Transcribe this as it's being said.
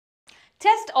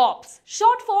TestOps,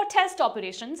 short for test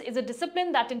operations, is a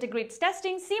discipline that integrates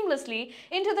testing seamlessly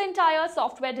into the entire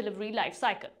software delivery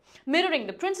lifecycle, mirroring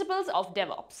the principles of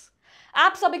DevOps.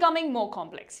 Apps are becoming more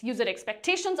complex, user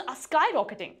expectations are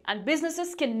skyrocketing, and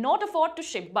businesses cannot afford to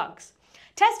ship bugs.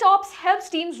 TestOps helps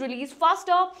teams release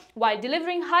faster while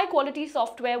delivering high-quality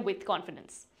software with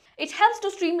confidence. It helps to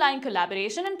streamline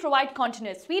collaboration and provide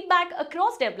continuous feedback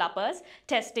across developers,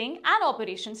 testing, and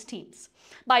operations teams.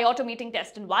 By automating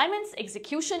test environments,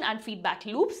 execution, and feedback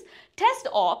loops,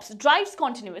 TestOps drives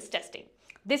continuous testing.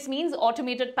 This means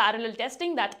automated parallel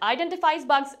testing that identifies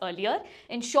bugs earlier,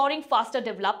 ensuring faster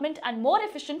development and more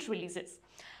efficient releases.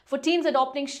 For teams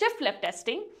adopting shift-left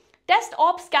testing,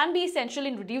 TestOps can be essential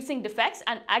in reducing defects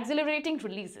and accelerating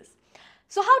releases.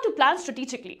 So how to plan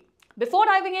strategically? Before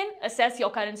diving in, assess your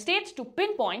current state to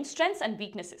pinpoint strengths and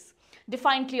weaknesses.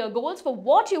 Define clear goals for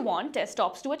what you want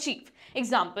TestOps to achieve.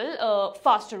 Example,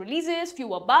 faster releases,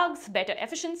 fewer bugs, better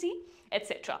efficiency,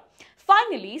 etc.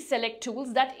 Finally, select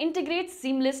tools that integrate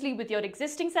seamlessly with your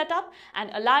existing setup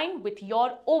and align with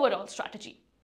your overall strategy.